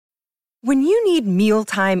When you need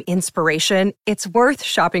mealtime inspiration, it's worth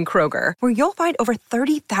shopping Kroger, where you'll find over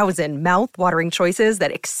 30,000 mouth-watering choices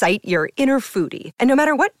that excite your inner foodie. And no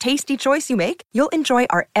matter what tasty choice you make, you'll enjoy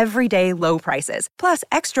our everyday low prices, plus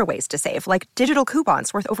extra ways to save, like digital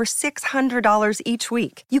coupons worth over $600 each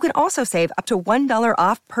week. You can also save up to $1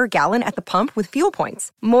 off per gallon at the pump with fuel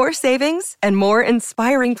points. More savings and more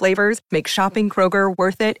inspiring flavors make shopping Kroger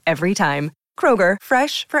worth it every time. Kroger,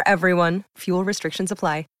 fresh for everyone. Fuel restrictions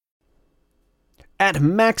apply. At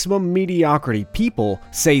Maximum Mediocrity, people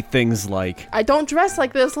say things like, I don't dress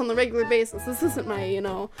like this on the regular basis. This isn't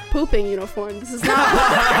my, pooping uniform. This is not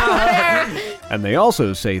and they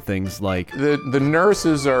also say things like, The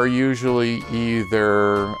nurses are usually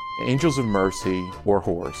either angels of mercy or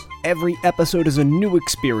whores. Every episode is a new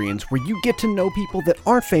experience where you get to know people that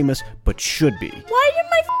aren't famous but should be. Why did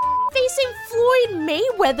my facing Floyd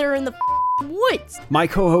Mayweather in the woods? My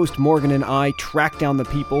co-host Morgan and I track down the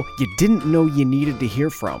people you didn't know you needed to hear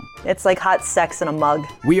from. It's like hot sex in a mug.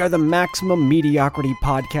 We are the Maximum Mediocrity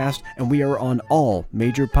Podcast, and we are on all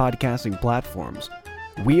major podcasting platforms.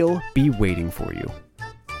 We'll be waiting for you.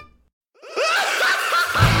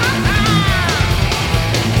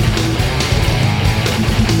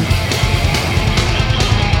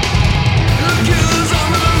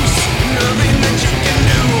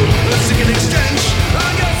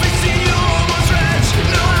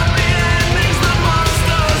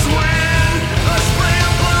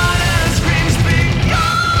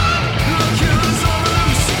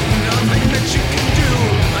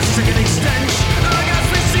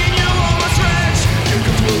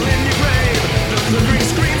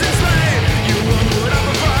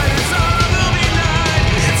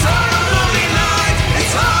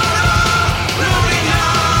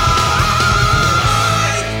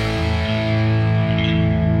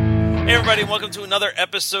 Everybody, welcome to another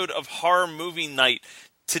episode of Horror Movie Night.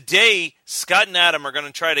 Today, Scott and Adam are going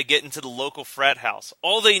to try to get into the local frat house.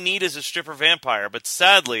 All they need is a stripper vampire, but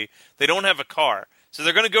sadly, they don't have a car. So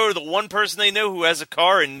they're going to go to the one person they know who has a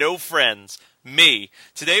car and no friends, me.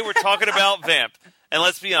 Today we're talking about Vamp. And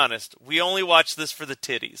let's be honest, we only watch this for the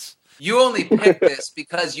titties. You only picked this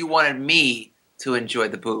because you wanted me to enjoy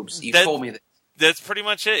the boobs. You told me that. That's pretty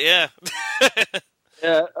much it, yeah.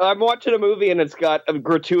 Yeah, I'm watching a movie and it's got a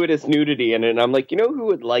gratuitous nudity in it, and I'm like, you know who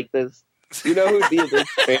would like this? You know who'd be a big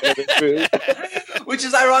fan of this movie? Which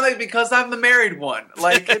is ironic because I'm the married one.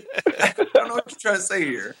 Like, I don't know what you're trying to say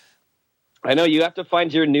here. I know, you have to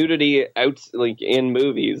find your nudity out, like, in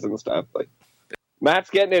movies and stuff. Like, Matt's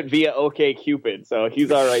getting it via OkCupid, so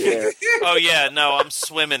he's all right there. Oh, yeah, no, I'm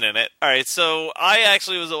swimming in it. All right, so I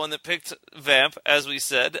actually was the one that picked Vamp, as we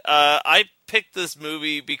said. I picked this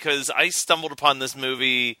movie because I stumbled upon this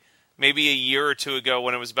movie maybe a year or two ago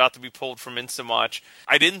when it was about to be pulled from Instant Watch.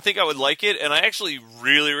 I didn't think I would like it, and I actually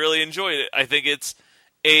really, really enjoyed it. I think it's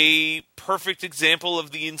a perfect example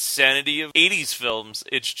of the insanity of 80s films.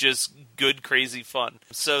 It's just good, crazy fun.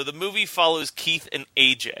 So the movie follows Keith and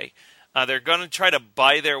AJ. They're going to try to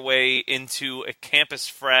buy their way into a campus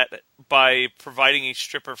frat by providing a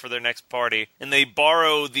stripper for their next party. And they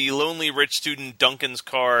borrow the lonely rich student Duncan's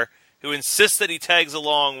car, who insists that he tags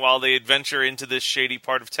along while they adventure into this shady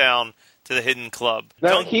part of town to the hidden club.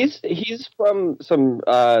 Now, he's from some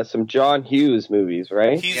John Hughes movies,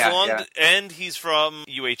 right? And he's from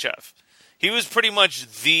UHF. He was pretty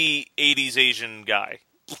much the 80s Asian guy.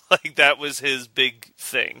 Like, that was his big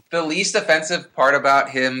thing. The least offensive part about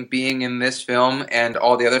him being in this film and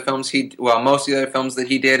all the other films most of the other films that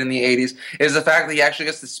he did in the 80s is the fact that he actually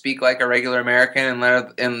gets to speak like a regular American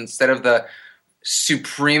instead of the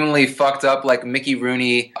supremely fucked up, like, Mickey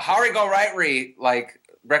Rooney, Harry Go Right, like,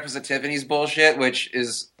 Breakfast at Tiffany's bullshit, which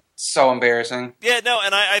is so embarrassing. Yeah, no,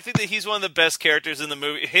 and I think that he's one of the best characters in the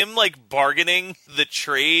movie. Him, like, bargaining the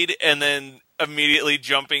trade and then immediately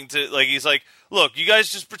jumping to, like, he's like, look, you guys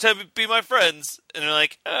just pretend to be my friends. And they're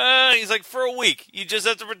like, he's like, for a week. You just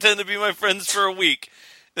have to pretend to be my friends for a week.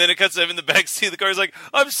 Then it cuts to him in the backseat of the car. He's like,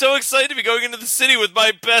 I'm so excited to be going into the city with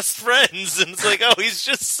my best friends. And it's like, oh, he's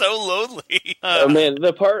just so lonely. Oh man,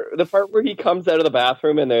 the part where he comes out of the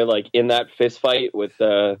bathroom and they're like in that fist fight with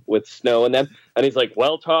Snow and them, and he's like,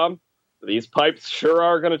 well, Tom, these pipes sure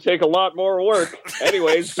are going to take a lot more work.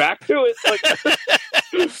 Anyways, back to it.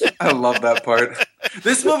 Like, I love that part.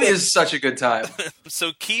 This movie is such a good time.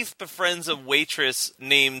 So Keith befriends a waitress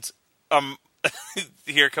named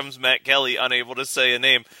here comes Matt Kelly, unable to say a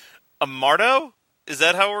name. Amarto? Is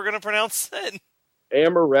that how we're going to pronounce that?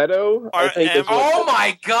 Amaretto? I think oh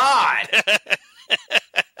my god!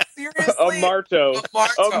 Seriously? Marto. A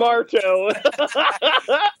Marto.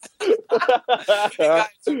 Guys,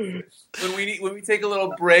 when we take a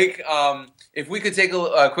little break, if we could take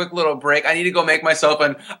a quick little break, I need to go make myself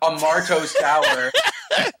a Marto sour.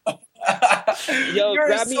 Yo, You're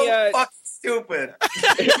grab so me a. fucking stupid.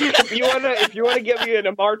 If you wanna give me an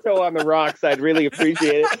Amarto on the rocks, I'd really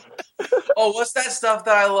appreciate it. Oh, what's that stuff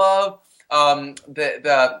that I love?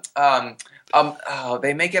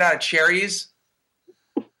 They make it out of cherries.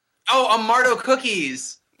 Oh, Amarto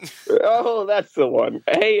cookies. Oh, that's the one.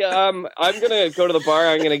 Hey, I'm gonna go to the bar.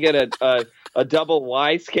 I'm gonna get a double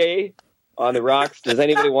YSK on the rocks. Does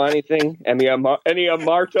anybody want anything? Any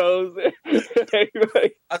Amartos?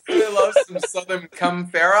 Anybody? I really love some Southern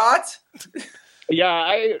Comferrat.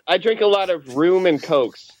 Yeah, I drink a lot of Room and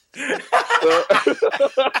Cokes.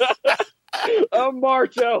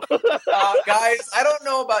 Amarto. Guys, I don't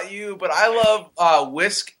know about you, but I love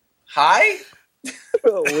Whisk High.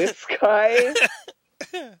 Whisk High?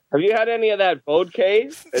 Have you had any of that vodka?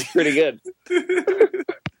 It's pretty good.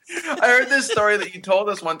 I heard this story that you told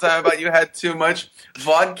us one time about you had too much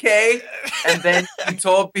vodka, and then you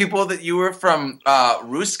told people that you were from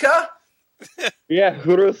Ruska? Yeah,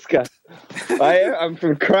 Ruska. I'm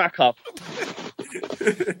from Krakow.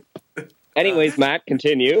 Anyways, Matt,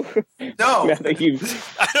 continue. No. I don't even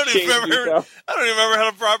remember how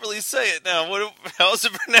to properly say it now. How is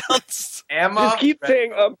it pronounced? Just keep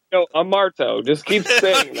saying Amarto. Just keep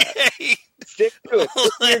saying that. Stick to it.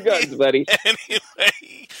 Stick to your guns, buddy.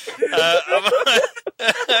 Anyway,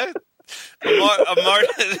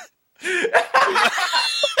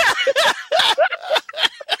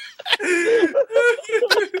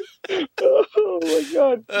 Oh my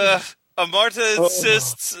god. Amarta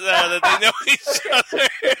insists that they know each other.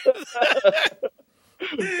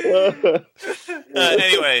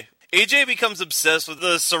 Anyway, AJ becomes obsessed with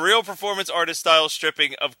the surreal performance artist style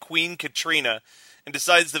stripping of Queen Katrina and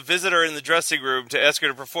decides to visit her in the dressing room to ask her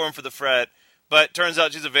to perform for the frat, but turns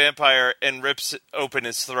out she's a vampire and rips open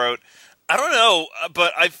his throat. I don't know,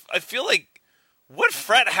 but I feel like what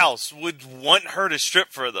frat house would want her to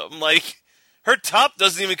strip for them? Like, her top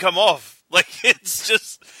doesn't even come off. Like, it's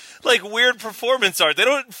just like weird performance art.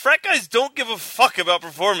 Frat guys don't give a fuck about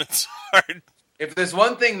performance art. If there's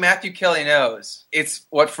one thing Matthew Kelly knows, it's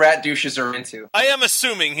what frat douches are into. I am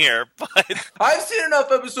assuming here, but I've seen enough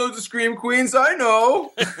episodes of Scream Queens, I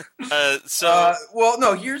know. Well,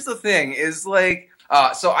 no, here's the thing, is like,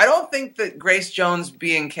 so I don't think that Grace Jones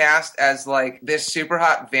being cast as like this super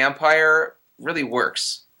hot vampire really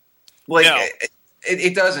works. Like, no.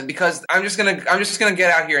 It doesn't, because I'm just gonna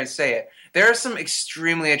get out here and say it. There are some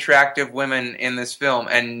extremely attractive women in this film,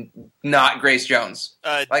 and not Grace Jones.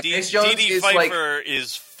 Grace Jones Dee is Pfeiffer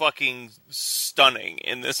is fucking stunning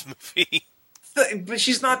in this movie. But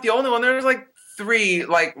she's not the only one. There's like 3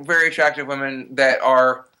 like very attractive women that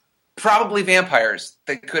are probably vampires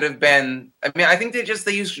that could have been. I mean, I think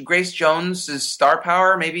they used Grace Jones' star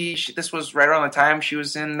power. Maybe this was right around the time she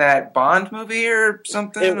was in that Bond movie or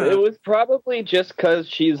something. It was probably just because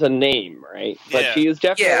she's a name, right? But she is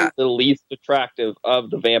definitely the least attractive of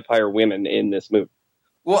the vampire women in this movie.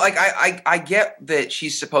 Well, like I get that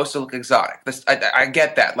she's supposed to look exotic. I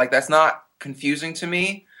get that. Like, that's not confusing to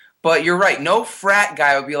me. But you're right. No frat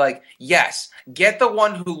guy would be like, yes, get the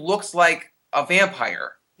one who looks like a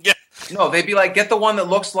vampire. Yeah. No, they'd be like, get the one that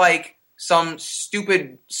looks like some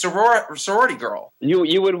stupid sorority girl.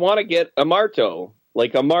 You would want to get Amarto.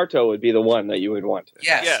 Like, Amarto would be the one that you would want to.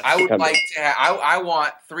 Yes. I would like to I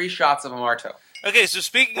want 3 shots of Amarto. Okay, so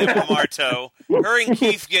speaking of Amarto, her and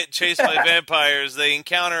Keith get chased by vampires. They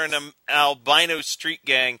encounter an albino street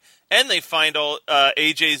gang, and they find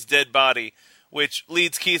AJ's dead body, which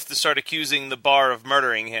leads Keith to start accusing the bar of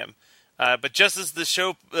murdering him. But just as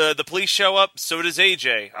the police show up, so does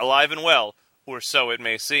AJ, alive and well, or so it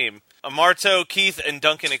may seem. Amarto, Keith, and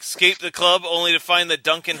Duncan escape the club, only to find that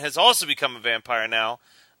Duncan has also become a vampire now.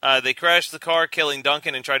 They crash the car, killing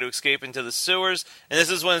Duncan, and try to escape into the sewers. And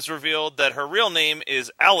this is when it's revealed that her real name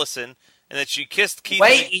is Allison, and that she kissed Keith.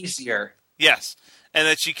 Way easier. Yes. And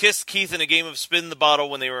that she kissed Keith in a game of spin the bottle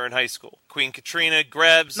when they were in high school. Queen Katrina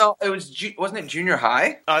grabs... No, it was... Wasn't it junior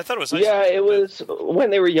high? I thought it was high school. Yeah, it was when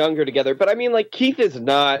they were younger together. But I mean, like, Keith is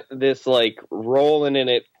not this, like, rolling in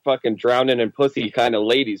it, fucking drowning in pussy kind of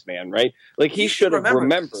ladies man, right? Like, he should have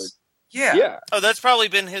remembered. Yeah. Oh, that's probably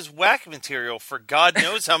been his whack material for God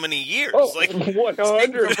knows how many years. Oh, like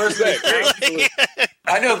 100%.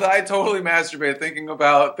 I know that I totally masturbated thinking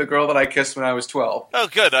about the girl that I kissed when I was 12. Oh,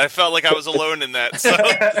 good. I felt like I was alone in that. So.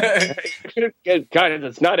 God,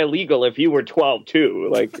 it's not illegal if you were 12 too.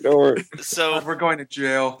 Like, so we're going to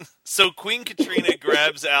jail. So Queen Katrina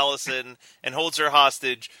grabs Allison and holds her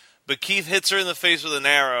hostage, but Keith hits her in the face with an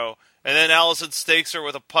arrow, and then Allison stakes her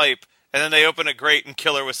with a pipe, and then they open a grate and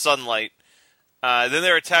kill her with sunlight. Then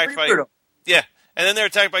they're attacked by... Yeah, and then they're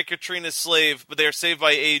attacked by Katrina's slave, but they are saved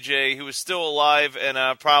by AJ, who is still alive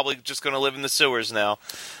and probably just going to live in the sewers now.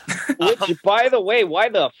 Which, by the way, why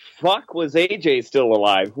the fuck was AJ still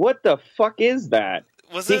alive? What the fuck is that?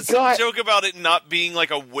 Was there some joke about it not being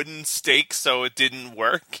like a wooden stake, so it didn't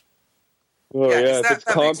work? Oh, yeah, it's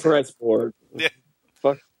compress board. Yeah.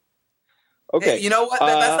 Fuck. Okay. You know what?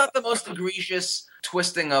 That's not the most egregious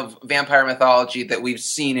twisting of vampire mythology that we've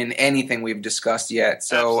seen in anything we've discussed yet.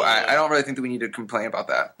 So I don't really think that we need to complain about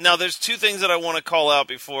that. Now, there's two things that I want to call out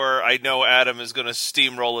before I know Adam is going to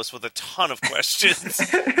steamroll us with a ton of questions.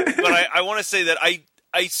 But I want to say that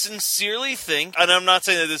I sincerely think, and I'm not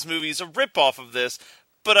saying that this movie is a ripoff of this,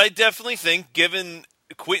 but I definitely think, given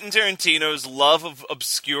Quentin Tarantino's love of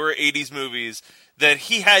obscure 80s movies, that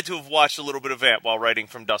he had to have watched a little bit of Vamp while writing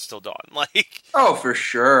From Dusk Till Dawn. Oh, for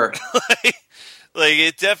sure. Like,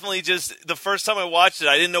 it definitely just, the first time I watched it,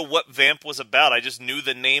 I didn't know what Vamp was about. I just knew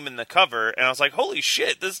the name and the cover, and I was like, holy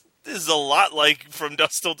shit, this is a lot like From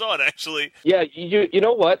Dusk Till Dawn, actually. Yeah, you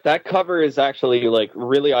know what? That cover is actually, like,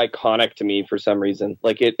 really iconic to me for some reason.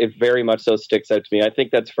 Like, it very much so sticks out to me. I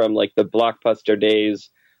think that's from, like, the Blockbuster days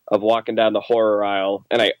of walking down the horror aisle,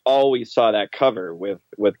 and I always saw that cover with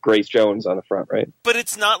Grace Jones on the front, right? But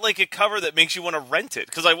it's not like a cover that makes you want to rent it,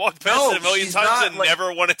 because I walked past it a million times and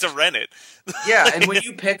never wanted to rent it. Yeah, and when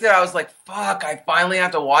you picked it, I was like, fuck, I finally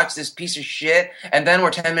have to watch this piece of shit, and then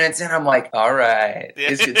we're 10 minutes in, I'm like, all right,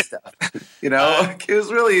 it's good stuff. You know, it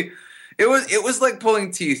was really... It was like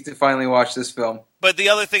pulling teeth to finally watch this film. But the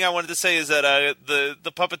other thing I wanted to say is that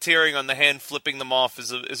the puppeteering on the hand flipping them off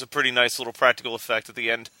is a pretty nice little practical effect at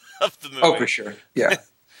the end of the movie. Oh, for sure. Yeah.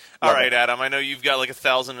 All right, Adam. I know you've got like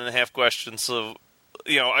 1,500 questions, so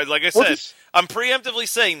like I said, I'm preemptively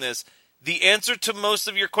saying this. The answer to most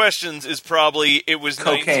of your questions is probably it was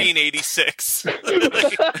cocaine. 1986.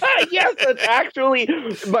 Yes, that's actually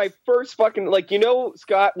my first fucking,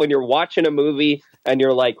 Scott, when you're watching a movie and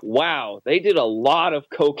you're like, wow, they did a lot of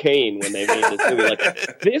cocaine when they made this movie.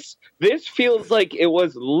 Like, this feels like it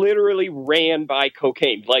was literally ran by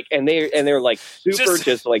cocaine. Like, and they're like super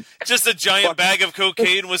just a giant bag of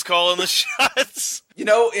cocaine was calling the shots. You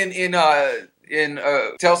know, in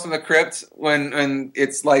Tales from the Crypt, when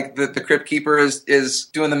it's like the Crypt Keeper is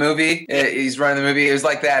doing the movie, he's running the movie, it was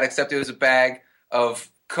like that, except it was a bag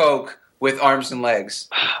of coke with arms and legs.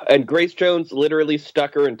 And Grace Jones literally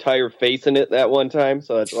stuck her entire face in it that one time,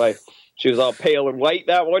 so that's why she was all pale and white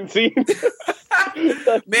that one scene.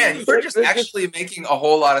 Man, you're just actually making a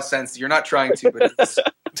whole lot of sense. You're not trying to, but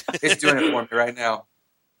it's doing it for me right now.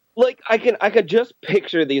 Like, I could just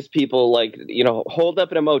picture these people, holed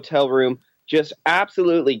up in a motel room, just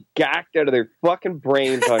absolutely gacked out of their fucking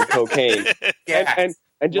brains on cocaine. Yes.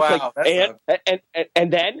 And just wow, and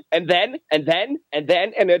then and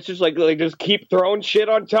it's just like they just keep throwing shit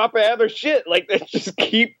on top of other shit. Like, they just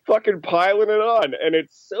keep fucking piling it on, and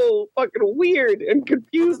it's so fucking weird and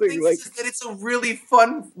confusing. Like, that it's a really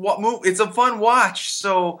fun movie. It's a fun watch.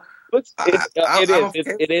 So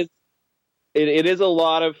it is a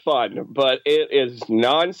lot of fun, but it is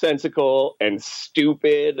nonsensical and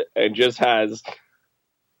stupid and just has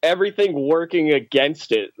everything working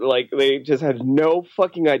against it. Like, they just had no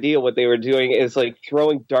fucking idea what they were doing. It's like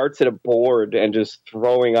throwing darts at a board and just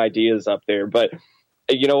throwing ideas up there. But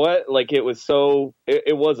you know what? Like, it was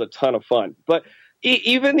a ton of fun. But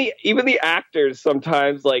even the actors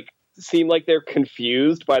sometimes seem like they're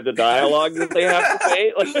confused by the dialogue that they have to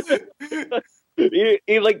say.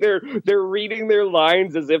 Like they're reading their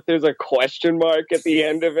lines as if there's a question mark at the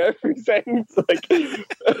end of every sentence. Like,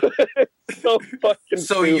 so fucking.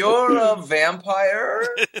 So stupid. You're a vampire?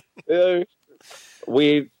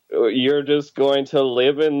 You're just going to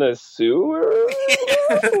live in the sewer?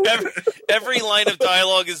 Every line of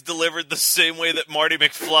dialogue is delivered the same way that Marty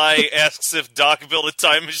McFly asks if Doc built a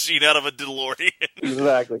time machine out of a DeLorean.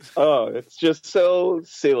 Exactly. Oh, it's just so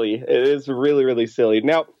silly. It is really, really silly.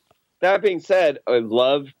 Now, that being said, I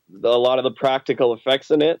loved a lot of the practical effects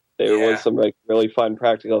in it. There was some really fun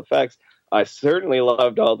practical effects. I certainly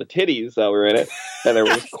loved all the titties that were in it, and there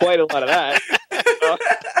was quite a lot of that.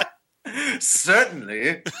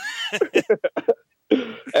 Certainly.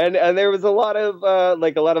 and there was a lot of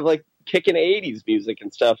kicking 80s music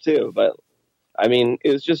and stuff too. But I mean,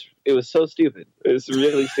 it was so stupid. It was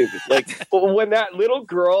really stupid. Like, when that little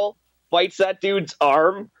girl bites that dude's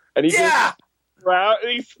arm, and he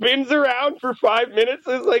he spins around for 5 minutes.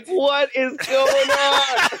 It's like, what is going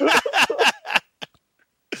on?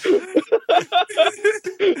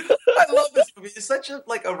 I love this movie. It's such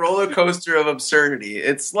a roller coaster of absurdity.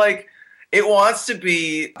 It's like it wants to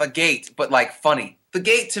be a Gate, but like funny. The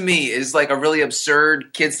Gate to me is like a really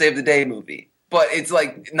absurd Kids Save the Day movie, but it's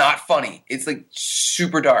like not funny. It's like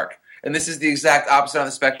super dark. And this is the exact opposite on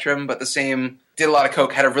the spectrum, but the same. Did a lot of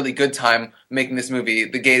coke, had a really good time making this movie.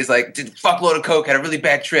 The Gate is like, did a fuckload of coke, had a really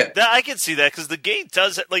bad trip. I can see that because The Gate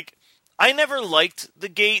does it. Like, I never liked The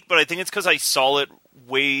Gate, but I think it's because I saw it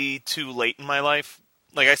way too late in my life.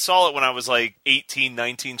 Like, I saw it when I was like 18,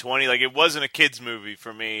 19, 20. Like, it wasn't a kid's movie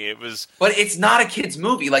for me. It was. But it's not a kid's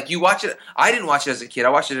movie. Like, you watch it. I didn't watch it as a kid. I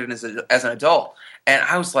watched it as an adult, and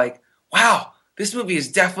I was like, wow, this movie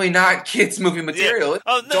is definitely not kids' movie material. Yeah.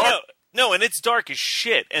 Oh no. No, and it's dark as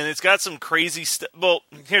shit, and it's got some crazy stuff. Well,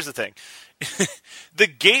 here's the thing. The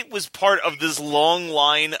Gate was part of this long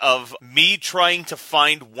line of me trying to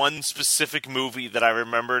find one specific movie that I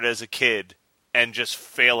remembered as a kid and just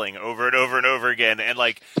failing over and over and over again and,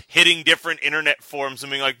 like, hitting different internet forums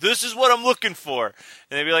and being like, this is what I'm looking for.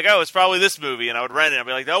 And they'd be like, oh, it's probably this movie. And I would rent it. I'd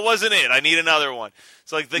be like, that wasn't it. I need another one.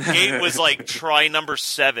 So, like, The Gate was, like, try number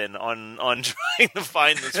 7 on trying to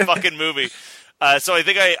find this fucking movie. So I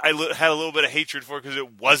think I had a little bit of hatred for it because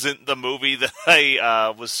it wasn't the movie that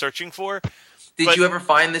I was searching for. Did you ever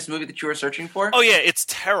find this movie that you were searching for? Oh yeah, it's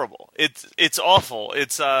terrible. It's awful.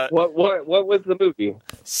 It's What was the movie?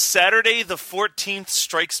 Saturday the 14th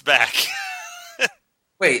Strikes Back.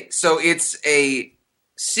 Wait, so it's a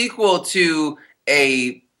sequel to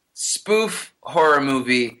a spoof horror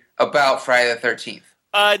movie about Friday the 13th?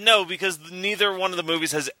 No, because neither one of the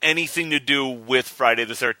movies has anything to do with Friday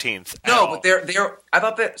the 13th. No, but they're. I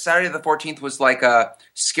thought that Saturday the 14th was like a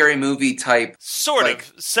scary movie type. Sort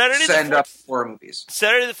of. Saturday the 14th horror movies.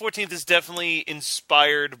 Saturday the 14th is definitely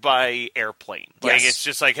inspired by Airplane. Like, Yes. it's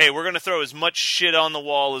just like, hey, we're going to throw as much shit on the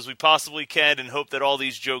wall as we possibly can and hope that all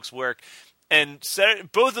these jokes work. And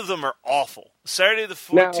both of them are awful. Saturday the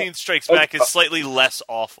 14th Strikes Back is slightly less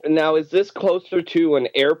awful. Now, is this closer to an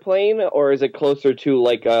Airplane, or is it closer to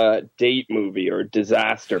like a date movie or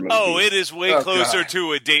disaster movie? Oh, it is way closer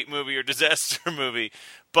to a date movie or disaster movie.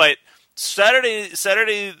 But Saturday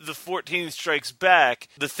the 14th Strikes Back,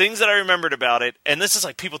 the things that I remembered about it, and this is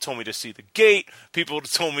like people told me to see The Gate, people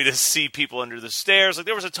told me to see People Under the Stairs. Like,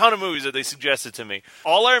 there was a ton of movies that they suggested to me.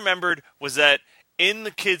 All I remembered was that in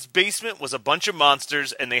the kid's basement was a bunch of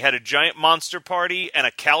monsters, and they had a giant monster party, and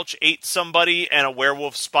a couch ate somebody, and a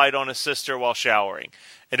werewolf spied on his sister while showering.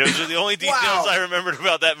 And those are the only details I remembered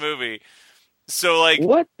about that movie. So, like...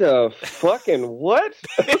 What the fucking what?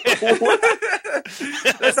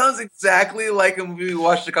 That sounds exactly like a movie we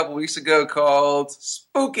watched a couple weeks ago called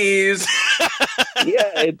Spookies.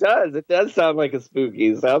 Yeah, it does. It does sound like a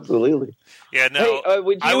Spookies, absolutely. Yeah, no,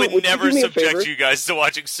 hey, I would never you subject you guys to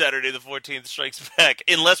watching Saturday the 14th Strikes Back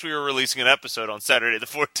unless we were releasing an episode on Saturday the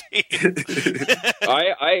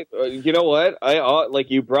 14th. You know what?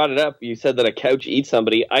 Like, you brought it up. You said that a couch eats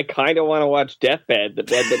somebody. I kind of want to watch Deathbed, the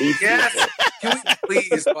bed that eats people. Yes! Can we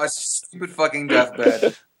please watch stupid fucking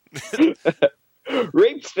Deathbed?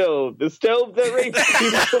 Rape stove, the stove that rapes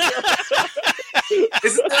people.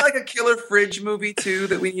 Isn't there like a Killer Fridge movie too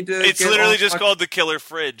that we need to? It's literally just called The Killer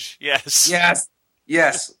Fridge. Yes.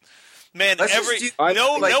 Yes. Man,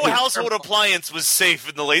 no household appliance was safe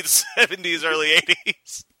in the late 70s, early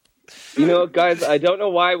 80s. You know, guys, I don't know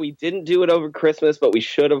why we didn't do it over Christmas, but we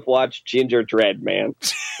should have watched Ginger Dread, man.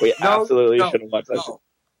 We absolutely should have watched that.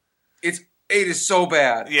 It is so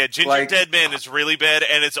bad. Yeah, Ginger Dead Man is really bad,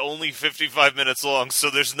 and it's only 55 minutes long, so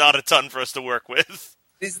there's not a ton for us to work with.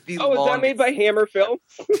 Is that made by Hammer Films?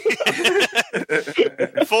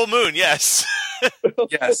 Full Moon, yes.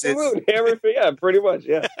 Yes, Full Moon, Hammer, yeah, pretty much,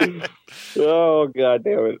 yeah. Oh, God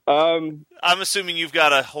damn it. I'm assuming you've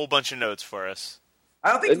got a whole bunch of notes for us.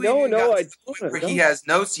 I don't think we got to the point where he has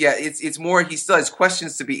notes yet. It's more he still has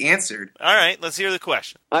questions to be answered. All right, let's hear the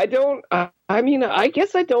question. I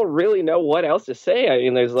guess I don't really know what else to say. I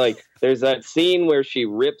mean, there's that scene where she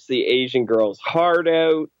rips the Asian girl's heart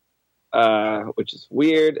out, which is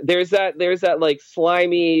weird. There's that like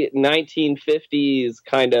slimy 1950s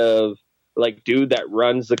kind of like dude that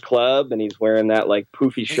runs the club, and he's wearing that like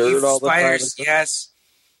poofy shirt all the time. Yes.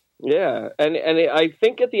 Yeah, and I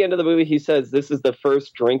think at the end of the movie he says, this is the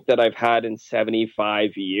first drink that I've had in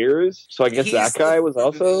 75 years. So I guess that guy was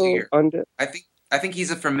also undead. I think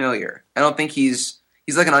he's a familiar. I don't think he's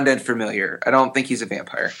like an undead familiar. I don't think he's a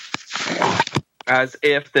vampire. As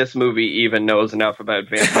if this movie even knows enough about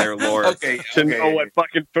vampire lore to know what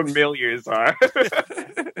fucking familiars are.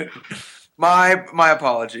 My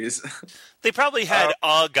apologies. They probably had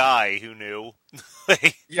a guy who knew.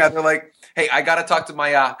 Yeah, they're like, hey, I gotta talk to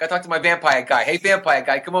my vampire guy. Hey, vampire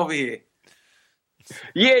guy, come over here.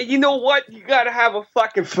 Yeah, you know what? You gotta have a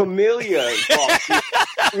fucking familiar involved.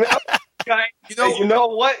 You know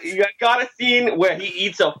what? You got a scene where he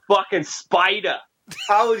eats a fucking spider.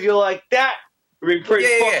 How would you like that? I mean, pretty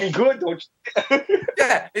fucking good, don't you?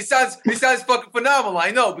 Yeah, it sounds fucking phenomenal. I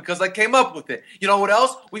know, because I came up with it. You know what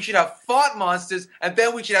else? We should have fart monsters, and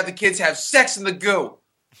then we should have the kids have sex in the goo.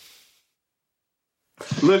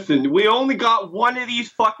 Listen, we only got one of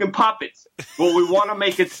these fucking puppets, but we want to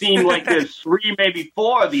make it seem like there's 3, maybe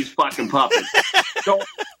 4 of these fucking puppets. Don't,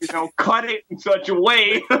 cut it in such a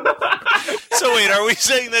way. So wait, are we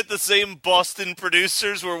saying that the same Boston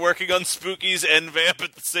producers were working on Spookies and Vamp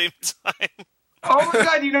at the same time? Oh my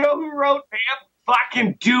god, you know who wrote Vamp?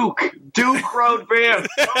 Fucking Duke. Duke wrote Vamp.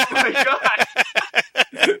 Oh my god.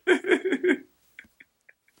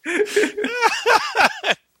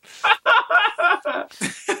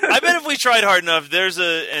 I bet if we tried hard enough,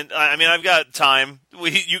 I've got time.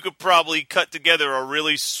 You could probably cut together a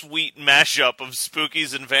really sweet mashup of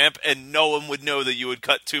Spookies and Vamp, and no one would know that you would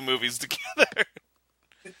cut 2 movies together.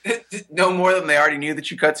 No more than they already knew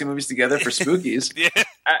that you cut 2 movies together for Spookies. Yeah.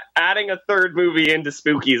 Adding a 3rd movie into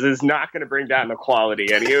Spookies is not going to bring down the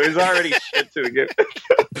quality, and it was already shit to begin.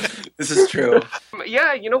 This is true.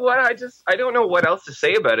 Yeah, you know what? I don't know what else to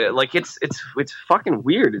say about it. Like, it's fucking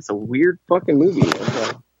weird. It's a weird fucking movie.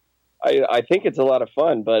 I think it's a lot of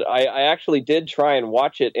fun, but I actually did try and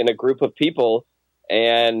watch it in a group of people,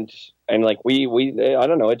 and like we I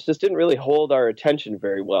don't know, it just didn't really hold our attention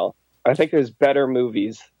very well. I think there's better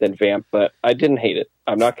movies than Vamp, but I didn't hate it.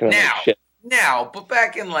 I'm not going to shit. But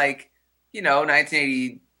back in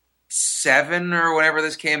 1987 or whenever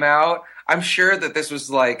this came out, I'm sure that this was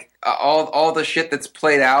all the shit that's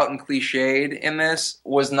played out and cliched in this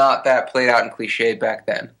was not that played out and cliched back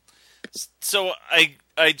then. So I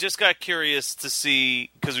just got curious to see,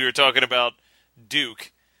 because we were talking about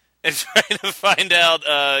Duke, and trying to find out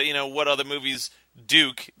what other movies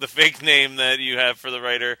Duke, the fake name that you have for the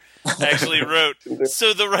writer, actually wrote.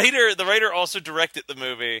 So the writer also directed the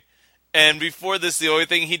movie, and before this, the only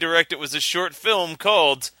thing he directed was a short film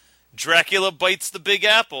called Dracula Bites the Big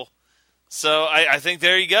Apple. So I think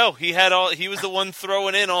there you go. He was the one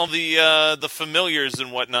throwing in all the familiars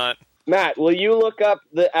and whatnot. Matt, will you look up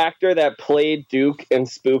the actor that played Duke in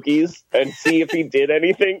Spookies and see if he did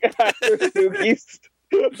anything after Spookies?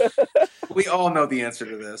 We all know the answer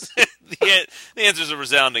to this. The answer is a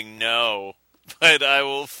resounding no, but I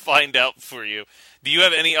will find out for you. Do you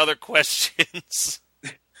have any other questions?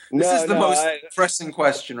 This is the most pressing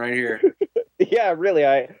question right here. Yeah, really.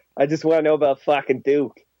 I just want to know about fucking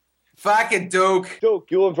Duke. Fucking Duke.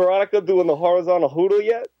 Duke, you and Veronica doing the horizontal hoodoo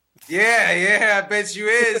yet? Yeah, I bet you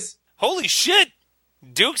is. Holy shit!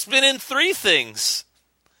 Duke's been in 3 things,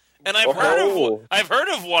 and I've heard of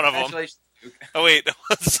one of them. Oh wait,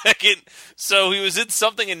 1 second. So he was in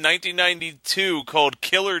something in 1992 called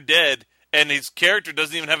Killer Dead, and his character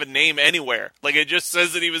doesn't even have a name anywhere. Like, it just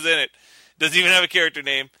says that he was in it. Doesn't even have a character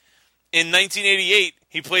name. In 1988,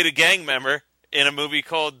 he played a gang member in a movie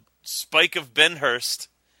called Spike of Benhurst.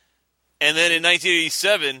 And then in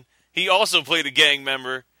 1987, he also played a gang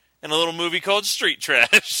member in a little movie called Street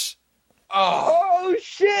Trash. Oh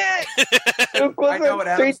shit! I know what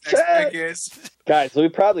Adam's next pick is. Guys, we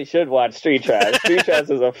probably should watch Street Trash. Street Trash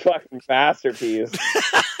is a fucking masterpiece.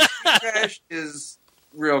 Street Trash is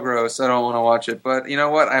real gross. I don't want to watch it, but you know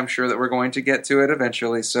what? I'm sure that we're going to get to it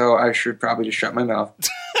eventually, so I should probably just shut my mouth.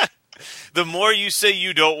 The more you say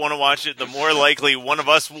you don't want to watch it, the more likely one of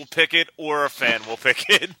us will pick it or a fan will pick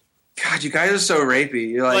it. God, you guys are so rapey.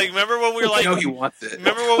 You're like remember when we were like, you know he wants it.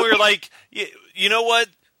 Remember when we were like, you know what?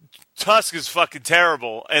 Tusk is fucking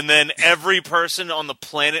terrible, and then every person on the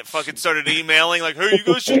planet fucking started emailing like, "Hey, you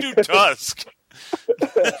guys should do Tusk."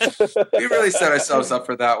 We really set ourselves up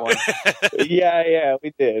for that one. Yeah,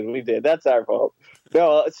 we did. That's our fault.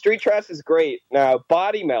 No, Street Trash is great. Now,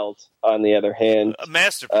 Body Melt, on the other hand, a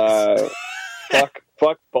masterpiece. Fuck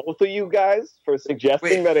both of you guys for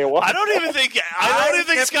suggesting that I watch. I don't even think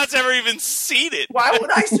Scott's ever even seen it. Why would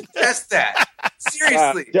I suggest that?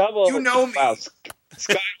 Seriously, you know me. Wow.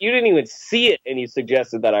 Scott, you didn't even see it, and you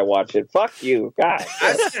suggested that I watch it. Fuck you, God.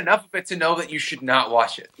 I've seen enough of it to know that you should not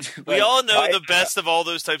watch it. We all know the best of all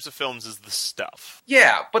those types of films is the stuff.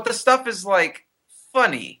 Yeah, but the stuff is like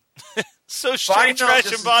funny. So Street Trash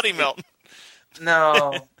and Body Melt.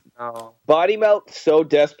 No. Body Melt so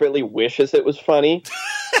desperately wishes it was funny,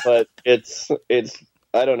 but it's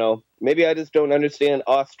I don't know. Maybe I just don't understand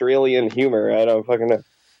Australian humor. I don't fucking know.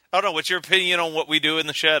 I don't know. What's your opinion on What We Do in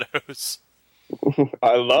the Shadows?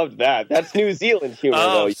 I loved that. That's New Zealand humor,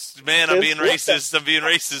 though. Man, I'm being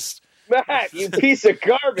racist. Matt, you piece of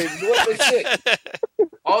garbage. What was it?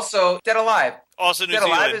 Also, Dead Alive. Also, New Dead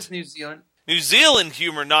Zealand. Alive is New Zealand. New Zealand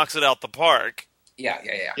humor knocks it out the park.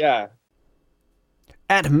 Yeah.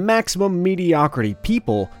 At Maximum Mediocrity,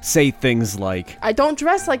 people say things like, I don't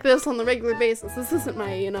dress like this on the regular basis. This isn't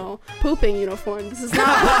my, pooping uniform. This is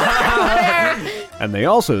not. and they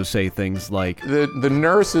also say things like, The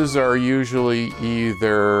nurses are usually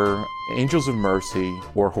either angels of mercy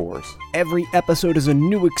or whores. every episode is a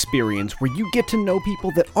new experience where you get to know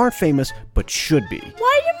people that aren't famous but should be.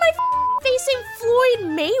 Why am I facing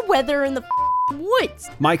Floyd Mayweather in the woods?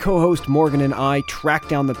 My co-host Morgan and I track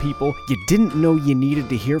down the people you didn't know you needed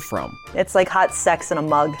to hear from. It's like hot sex in a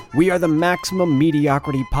mug. We are the Maximum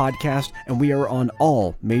Mediocrity Podcast, and we are on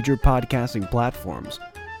all major podcasting platforms.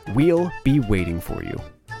 We'll be waiting for you.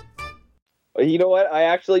 You know what? I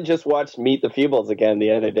actually just watched Meet the Feebles again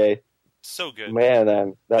the other day. So good. Man,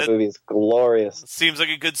 that movie is glorious. Seems like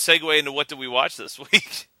a good segue into what did we watch this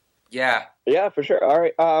week. Yeah. Yeah, for sure. All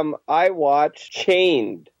right. I watched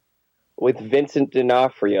Chained with Vincent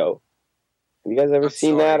D'Onofrio. Have you guys ever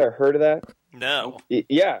seen that or heard of that? No.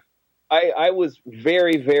 Yeah. I was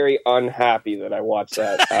very, very unhappy that I watched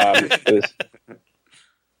that.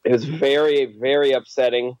 It was very, very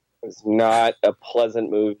upsetting. It was not a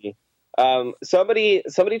pleasant movie. Somebody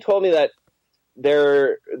told me that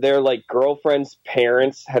their like girlfriend's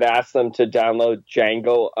parents had asked them to download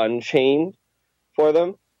Django Unchained for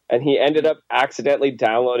them, and he ended up accidentally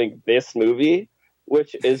downloading this movie,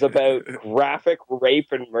 which is about graphic rape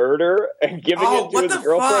and murder, and giving it to his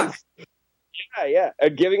girlfriend's. Yeah,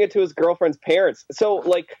 giving it to his girlfriend's parents. So,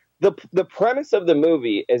 like, the premise of the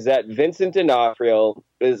movie is that Vincent D'Onofrio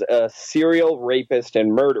is a serial rapist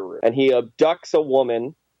and murderer, and he abducts a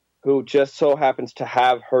woman who just so happens to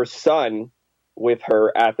have her son with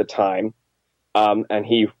her at the time, and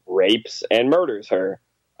he rapes and murders her.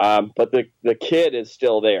 But the kid is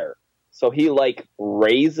still there, so he like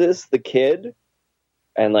raises the kid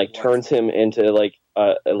and like turns him into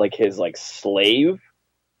like his like slave.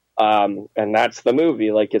 And that's the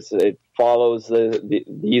movie. Like it follows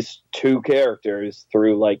these two characters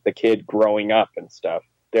through like the kid growing up and stuff.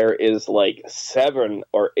 There is like 7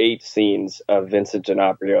 or 8 scenes of Vincent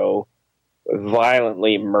D'Onofrio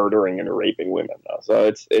violently murdering and raping women, though.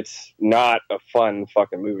 So it's not a fun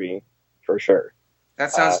fucking movie for sure.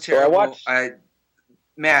 That sounds terrible. So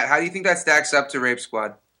Matt, how do you think that stacks up to Rape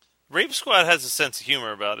Squad? Rape Squad has a sense of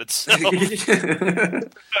humor about itself. Yeah,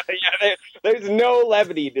 there's no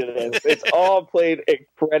levity to this. It's all played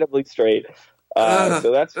incredibly straight. So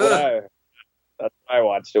that's what I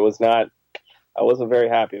watched. It was not. I wasn't very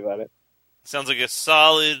happy about it. Sounds like a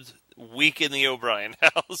solid week in the O'Brien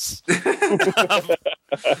house. And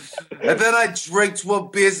then I drank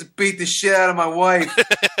 12 beers and beat the shit out of my wife.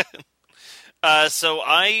 So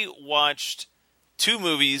I watched 2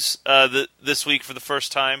 movies this week for the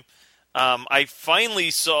first time. I finally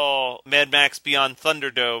saw Mad Max Beyond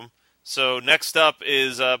Thunderdome. So next up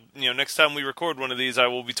is, next time we record one of these, I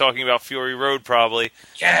will be talking about Fury Road probably.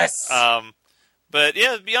 Yes! But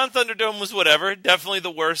yeah, Beyond Thunderdome was whatever. Definitely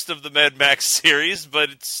the worst of the Mad Max series, but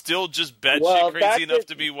it's still just batshit crazy enough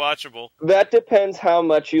to be watchable. That depends how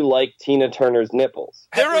much you like Tina Turner's nipples.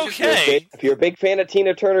 They're okay. If you're a big fan of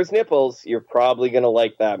Tina Turner's nipples, you're probably going to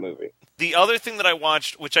like that movie. The other thing that I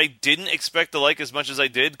watched, which I didn't expect to like as much as I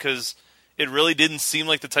did, because it really didn't seem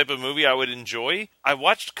like the type of movie I would enjoy, I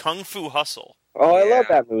watched Kung Fu Hustle. Oh, I love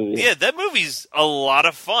that movie. Yeah, that movie's a lot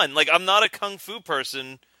of fun. Like, I'm not a Kung Fu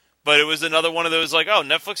person, but it was another one of those, like, oh,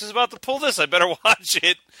 Netflix is about to pull this, I better watch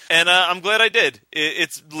it. And I'm glad I did.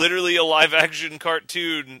 It's literally a live-action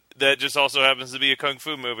cartoon that just also happens to be a Kung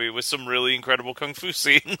Fu movie with some really incredible Kung Fu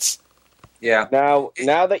scenes. Yeah. Now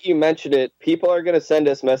that you mention it, people are going to send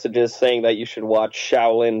us messages saying that you should watch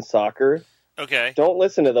Shaolin Soccer. Okay. Don't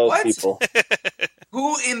listen to those people.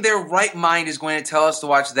 Who in their right mind is going to tell us to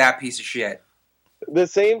watch that piece of shit? The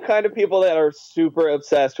same kind of people that are super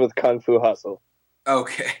obsessed with Kung Fu Hustle.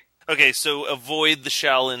 Okay. Okay, so avoid the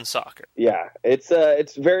Shaolin Soccer. Yeah,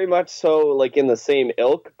 it's very much so like in the same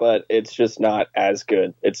ilk, but it's just not as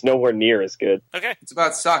good. It's nowhere near as good. Okay. It's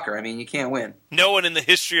about soccer. I mean, you can't win. No one in the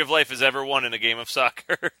history of life has ever won in a game of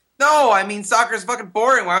soccer. No, I mean, soccer's fucking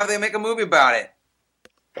boring. Why would they make a movie about it?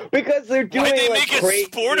 Because they're doing Why'd they like make a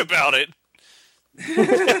sport about it?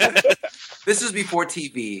 This was before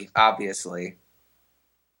TV, obviously.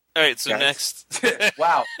 All right, so Yes. next.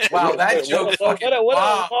 Wow, that joke fucking... What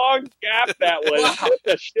a long gap that was. Wow. What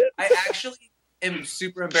the shit? I actually am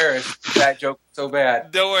super embarrassed that joke was so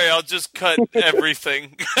bad. Don't worry, I'll just cut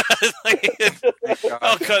everything.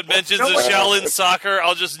 I'll cut mentions of No, Shaolin Soccer.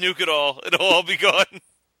 I'll just nuke it all. It'll all be gone.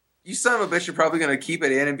 You son of a bitch are probably going to keep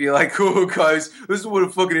it in and be like, oh, guys, this is what a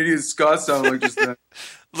fucking idiot Scott sounded like just then.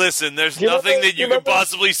 Listen, there's nothing that you can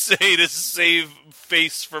possibly say to save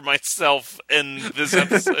face for myself in this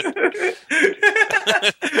episode.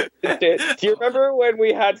 Do you remember when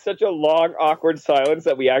we had such a long, awkward silence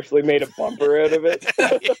that we actually made a bumper out of it?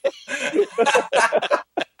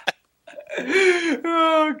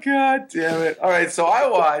 Oh, God damn it. All right, so I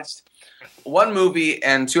watched one movie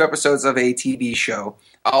and 2 episodes of a TV show.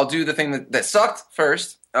 I'll do the thing that sucked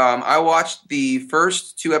first. I watched the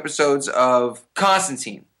first 2 episodes of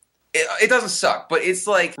Constantine. It doesn't suck, but it's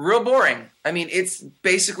like real boring. I mean, it's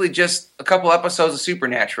basically just a couple episodes of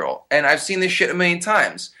Supernatural, and I've seen this shit a million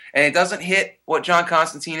times, and it doesn't hit what John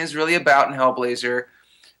Constantine is really about in Hellblazer.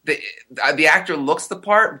 The actor looks the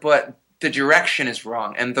part, but the direction is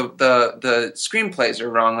wrong, and the screenplays are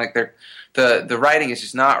wrong. Like the writing is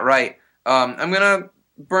just not right. I'm gonna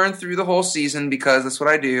burn through the whole season because that's what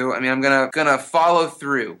I do. I mean, I'm gonna follow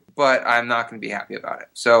through, but I'm not gonna be happy about it.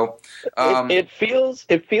 So it feels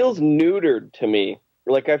neutered to me.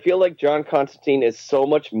 Like, I feel like John Constantine is so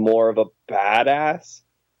much more of a badass.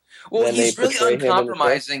 Well, he's really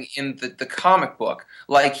uncompromising in the comic book.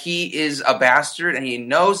 Like, he is a bastard, and he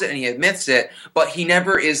knows it, and he admits it, but he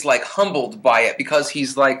never is, like, humbled by it, because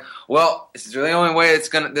he's like, well, this is really the only way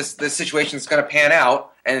this situation is gonna pan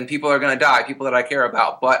out, and people are gonna die, people that I care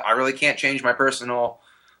about, but I really can't change my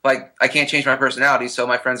I can't change my personality, so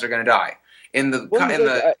my friends are gonna die.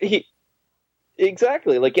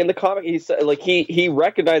 Exactly. Like, in the comic, he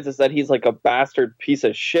recognizes that he's like a bastard piece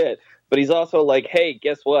of shit, but he's also like, hey,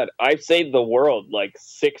 guess what? I've saved the world like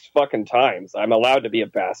 6 fucking times. I'm allowed to be a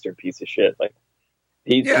bastard piece of shit. Like,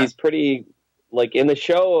 he's pretty, like, in the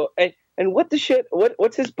show. And what the shit?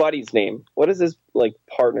 What's his buddy's name? What is his, like,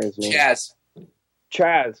 partner's name? Chaz.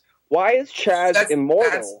 Why is Chaz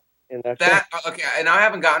immortal in that show? Okay, and I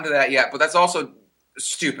haven't gotten to that yet, but that's also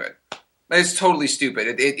stupid. That is totally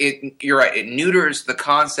stupid. You're right. It neuters the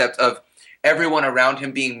concept of everyone around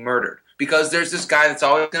him being murdered. Because there's this guy that's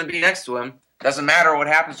always going to be next to him. Doesn't matter what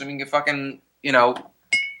happens to him. He can get fucking,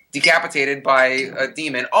 decapitated by a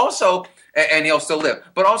demon. Also, and he'll still live.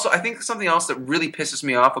 But also, I think something else that really pisses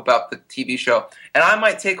me off about the TV show, and I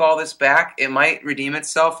might take all this back. It might redeem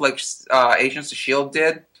itself like Agents of S.H.I.E.L.D.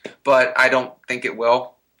 did, but I don't think it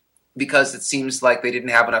will. Because it seems like they didn't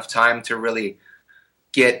have enough time to really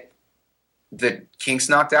get the kinks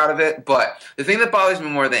knocked out of it. But the thing that bothers me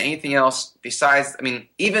more than anything else, besides, I mean,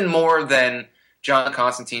 even more than John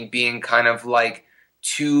Constantine being kind of like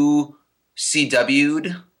too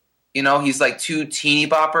CW'd, he's like too teeny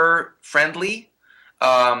bopper friendly,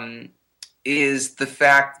 is the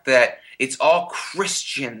fact that it's all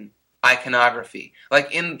Christian iconography.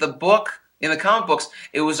 Like, in the comic books,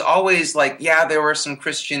 it was always like, yeah, there were some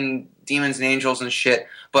Christian demons and angels and shit,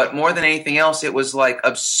 but more than anything else, it was like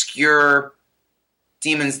obscure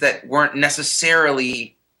demons that weren't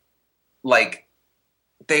necessarily like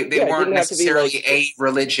they weren't necessarily a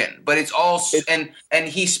religion, but it's all and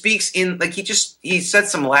he speaks in like he said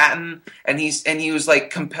some Latin and he was like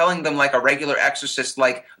compelling them like a regular exorcist,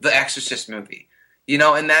 like the Exorcist movie,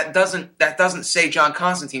 and that doesn't say John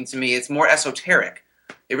Constantine to me. It's more esoteric.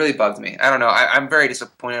 It really bugged me. I don't know. I'm very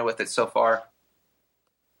disappointed with it so far.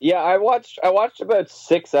 Yeah, I watched about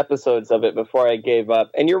 6 episodes of it before I gave up.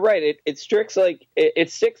 And you're right, it sticks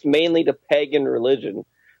mainly to pagan religion,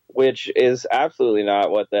 which is absolutely not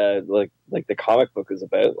what the comic book is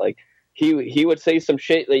about. Like, he would say some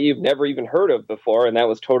shit that you've never even heard of before, and that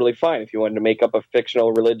was totally fine. If you wanted to make up a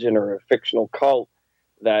fictional religion or a fictional cult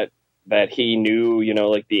that he knew,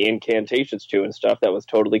 like the incantations to and stuff, that was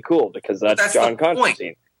totally cool, because that's John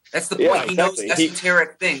Constantine. That's the point. Yeah, he knows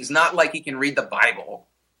esoteric things, not like he can read the Bible.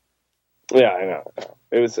 Yeah, I know.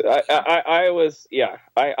 It was.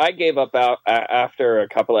 I gave up after a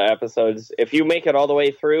couple of episodes. If you make it all the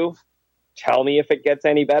way through, tell me if it gets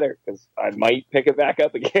any better, because I might pick it back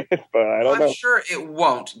up again. But I don't know. I'm sure it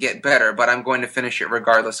won't get better, but I'm going to finish it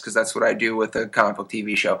regardless, because that's what I do with a comic book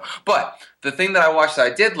TV show. But the thing that I watched that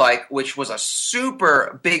I did like, which was a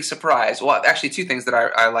super big surprise. Well, actually, 2 things that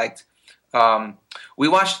I liked. We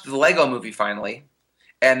watched the Lego Movie finally,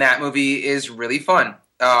 and that movie is really fun.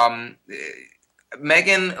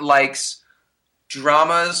 Megan likes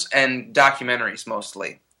dramas and documentaries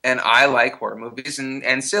mostly, and I like horror movies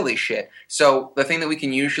and silly shit. So the thing that we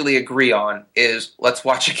can usually agree on is let's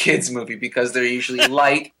watch a kids movie, because they're usually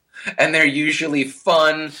light and they're usually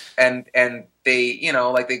fun, and they,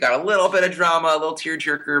 they got a little bit of drama, a little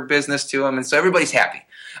tearjerker business to them, and so everybody's happy.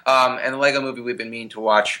 And the Lego Movie we've been meaning to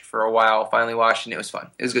watch for a while, finally watched, and it was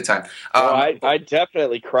fun. It was a good time. I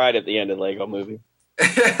definitely cried at the end of Lego Movie.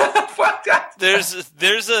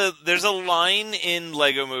 There's a line in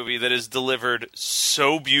Lego Movie that is delivered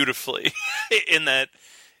so beautifully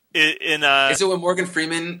Is it when Morgan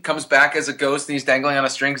Freeman comes back as a ghost and he's dangling on a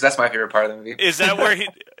string? Because that's my favorite part of the movie. Is that where he...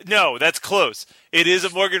 No, that's close. It is a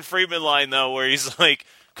Morgan Freeman line, though, where he's like,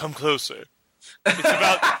 come closer.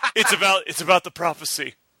 It's about the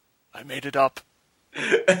prophecy. I made it up.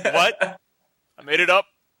 What? I made it up?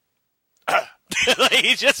 Like,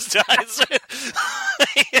 he just dies.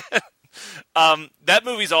 That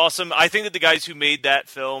movie's awesome. I think that the guys who made that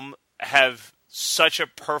film have such a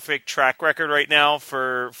perfect track record right now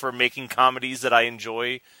for making comedies that I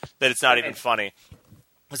enjoy that it's not even funny.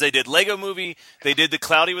 Because they did Lego Movie, they did the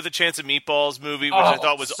Cloudy with a Chance of Meatballs movie, which I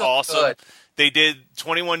thought was so awesome. Good. They did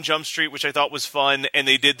 21 Jump Street, which I thought was fun, and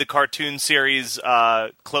they did the cartoon series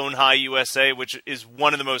Clone High USA, which is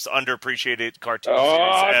one of the most underappreciated cartoon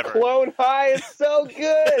series ever. Clone High is so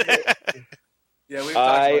good! Yeah, we've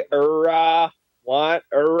talked about want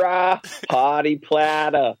a potty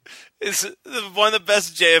platter. It's one of the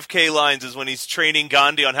best JFK lines is when he's training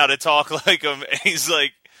Gandhi on how to talk like him, and he's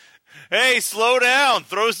like, hey, slow down.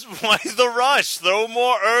 Why's the rush? Throw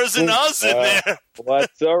more ers and us in there.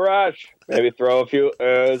 What's the rush? Maybe throw a few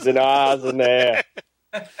ers and ahs in there.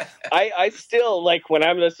 I still, like, when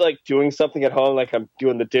I'm just, like, doing something at home, like I'm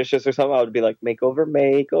doing the dishes or something, I would be like, makeover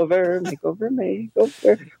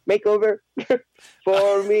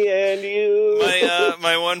for me and you.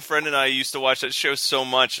 My one friend and I used to watch that show so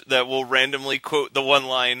much that we'll randomly quote the one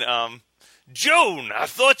line, Joan, I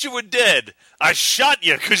thought you were dead. I shot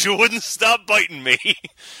you because you wouldn't stop biting me.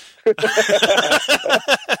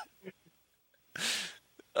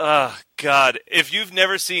 Oh, God. If you've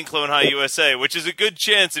never seen Clone High USA, which is a good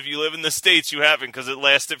chance if you live in the States you haven't because it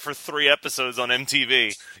lasted for 3 episodes on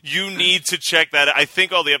MTV, you need to check that. I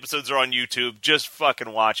think all the episodes are on YouTube. Just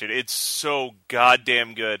fucking watch it. It's so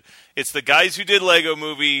goddamn good. It's the guys who did Lego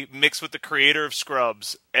Movie mixed with the creator of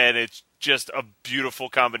Scrubs, and it's just a beautiful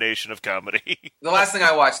combination of comedy. The last thing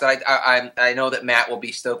I watched that I know that Matt will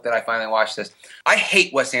be stoked that I finally watched this. I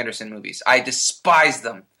hate Wes Anderson movies. I despise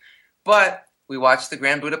them. But we watched The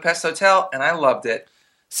Grand Budapest Hotel, and I loved it.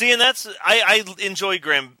 See, and I enjoy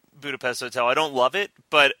Grand Budapest Hotel. I don't love it,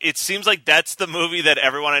 but it seems like that's the movie that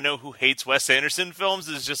everyone I know who hates Wes Anderson films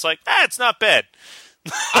is just like, it's not bad.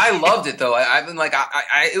 I loved it, though. I've been like,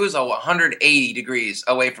 it was 180 degrees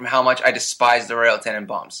away from how much I despise the Royal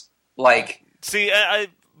Tenenbaums. Like, see,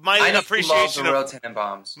 my appreciation of Royal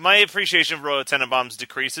Tenenbaums. My appreciation of Royal Tenenbaums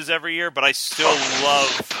decreases every year, but I still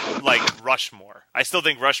love like Rushmore. I still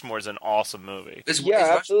think Rushmore is an awesome movie.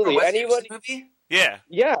 Absolutely. Anybody? Movie? Yeah,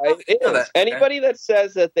 it is. Anybody that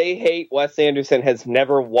says that they hate Wes Anderson has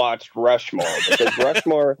never watched Rushmore because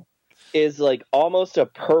Rushmore is like almost a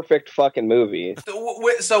perfect fucking movie.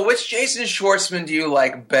 So which Jason Schwartzman do you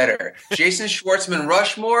like better? Jason Schwartzman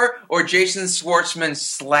Rushmore or Jason Schwartzman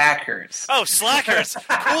Slackers? Oh, Slackers.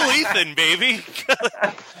 Cool Ethan, baby.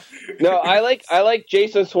 No, I like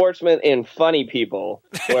Jason Schwartzman in Funny People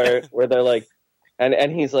where they're like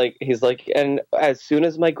and he's like and as soon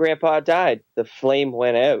as my grandpa died, the flame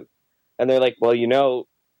went out. And they're like, well,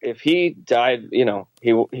 if he died,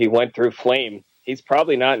 he went through flame. He's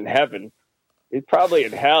probably not in heaven. He's probably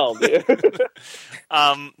in hell, dude.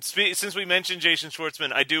 Since we mentioned Jason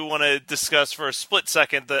Schwartzman, I do want to discuss for a split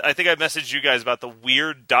second that I think I messaged you guys about the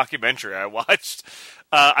weird documentary I watched.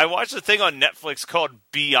 I watched a thing on Netflix called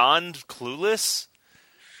Beyond Clueless.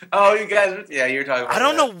 Oh, you guys, yeah, you're talking about I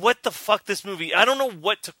don't know what the fuck this movie, I don't know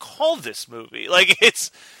what to call this movie. Like, it's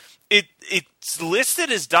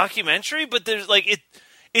listed as documentary, but there's like,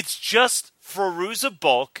 it's just Fairuza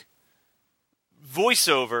Balk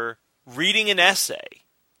voiceover reading an essay,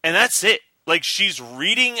 and that's it. Like, she's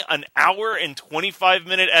reading an hour and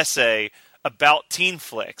 25-minute essay about teen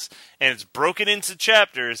flicks, and it's broken into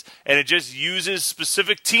chapters, and it just uses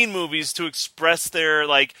specific teen movies to express their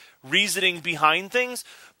like reasoning behind things.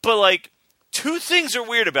 But like, 2 things are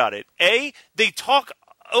weird about it. A, they talk,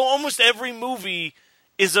 almost every movie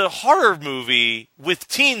is a horror movie with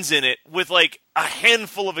teens in it, with like a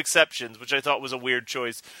handful of exceptions, which I thought was a weird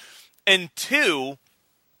choice. And 2,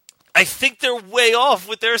 I think they're way off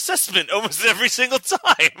with their assessment almost every single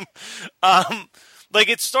time. Like,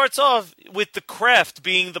 it starts off with The Craft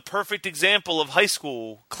being the perfect example of high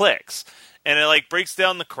school cliques. And it, like, breaks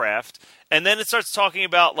down The Craft. And then it starts talking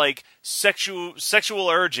about, like, sexual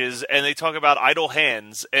urges. And they talk about Idle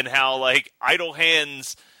Hands. And how, like, Idle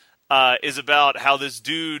Hands is about how this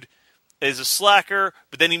dude is a slacker.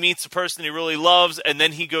 But then he meets a person he really loves. And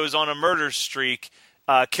then he goes on a murder streak.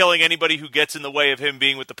 killing anybody who gets in the way of him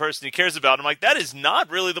being with the person he cares about. And I'm like, that is not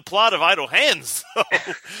really the plot of Idle Hands.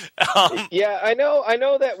 Yeah, I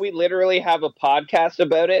know that we literally have a podcast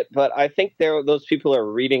about it, but I think those people are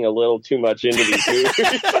reading a little too much into these movies.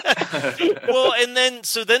 Well, and then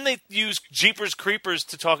they use Jeepers Creepers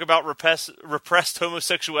to talk about repressed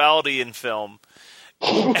homosexuality in film.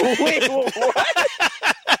 Wait, what?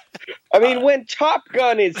 I mean, when Top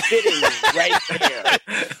Gun is sitting right there.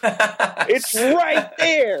 It's right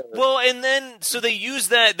there. Well, and then, so they use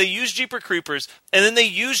Jeepers Creepers, and then they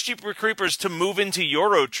use Jeepers Creepers to move into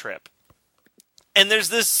Eurotrip. And there's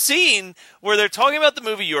this scene where they're talking about the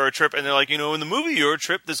movie Eurotrip, and they're like, in the movie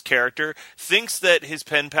Eurotrip, this character thinks that his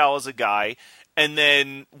pen pal is a guy, and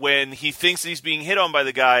then when he thinks that he's being hit on by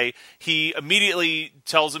the guy, he immediately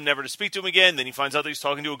tells him never to speak to him again. Then he finds out that he's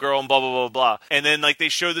talking to a girl and blah, blah, blah, blah. And then, they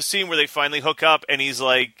show the scene where they finally hook up, and he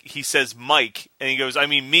says Mike, and he goes, I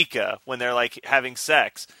mean Mika, when they're, having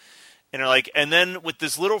sex. And they're like, and then with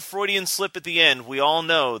this little Freudian slip at the end, we all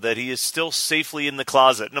know that he is still safely in the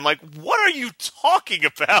closet. And I'm like, what are you talking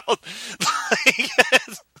about?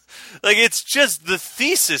 It's just, the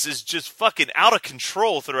thesis is just fucking out of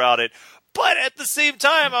control throughout it. But at the same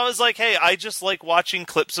time, I was like, hey, I just like watching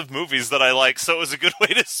clips of movies that I like, so it was a good way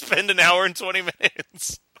to spend an hour and 20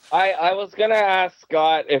 minutes. I was going to ask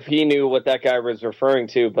Scott if he knew what that guy was referring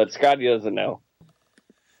to, but Scott doesn't know.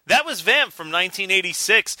 That was Vamp from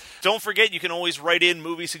 1986. Don't forget, you can always write in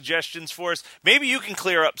movie suggestions for us. Maybe you can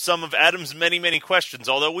clear up some of Adam's many, many questions,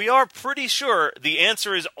 although we are pretty sure the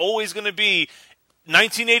answer is always going to be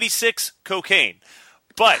 1986 cocaine.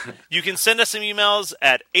 But you can send us some emails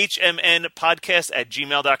at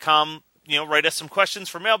hmnpodcast@gmail.com. Write us some questions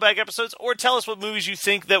for mailbag episodes, or tell us what movies you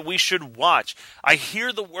think that we should watch. I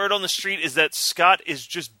hear the word on the street is that Scott is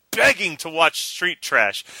just begging to watch Street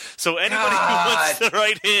Trash. So anybody who wants to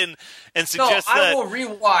write in and suggest that... I will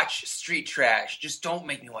rewatch Street Trash. Just don't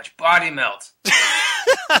make me watch Body Melt.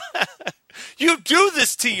 You do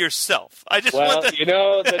this to yourself. I just want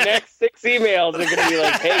the next 6 emails are going to be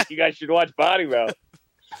like, hey, you guys should watch Body Melt.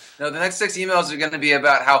 No, the next 6 emails are going to be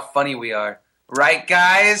about how funny we are. Right,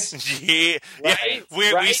 guys? Yeah, right,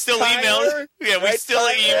 we still email. Yeah, we still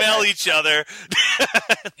email each other.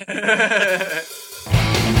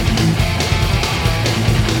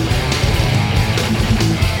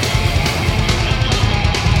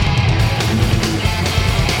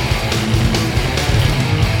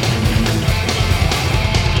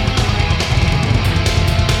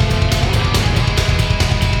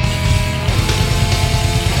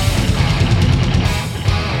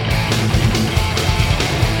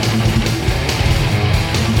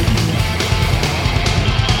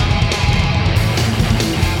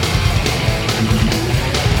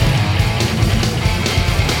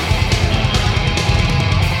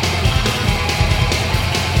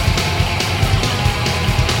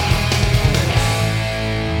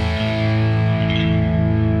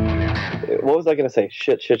 What was I going to say?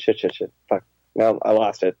 Shit. Fuck. No, I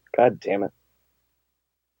lost it. God damn it.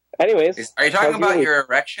 Anyways. Are you talking about your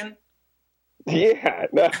erection? Yeah.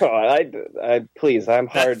 No, I please, I'm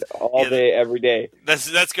hard all day, every day.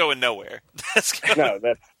 That's going nowhere. No,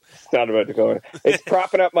 that's not about to go. It's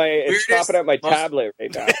propping up my tablet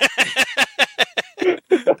right now.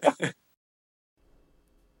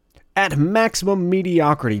 At Maximum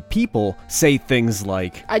Mediocrity, people say things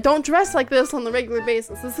like, I don't dress like this on the regular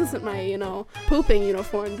basis. This isn't my, pooping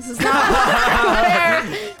uniform. This is not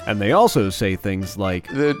and they also say things like,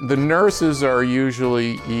 The nurses are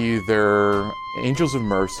usually either angels of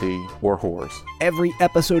mercy or whores. Every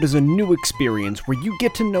episode is a new experience where you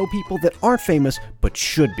get to know people that aren't famous but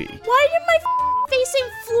should be. Why am I facing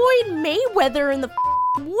Floyd Mayweather in the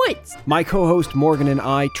woods? My co-host Morgan and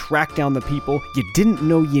I track down the people you didn't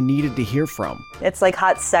know you needed to hear from. It's like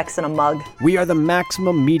hot sex in a mug. We are the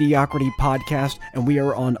Maximum Mediocrity Podcast, and we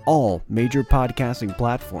are on all major podcasting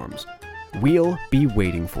platforms. We'll be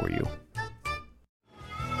waiting for you.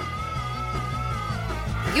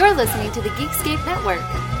 You're listening to the Geekscape Network.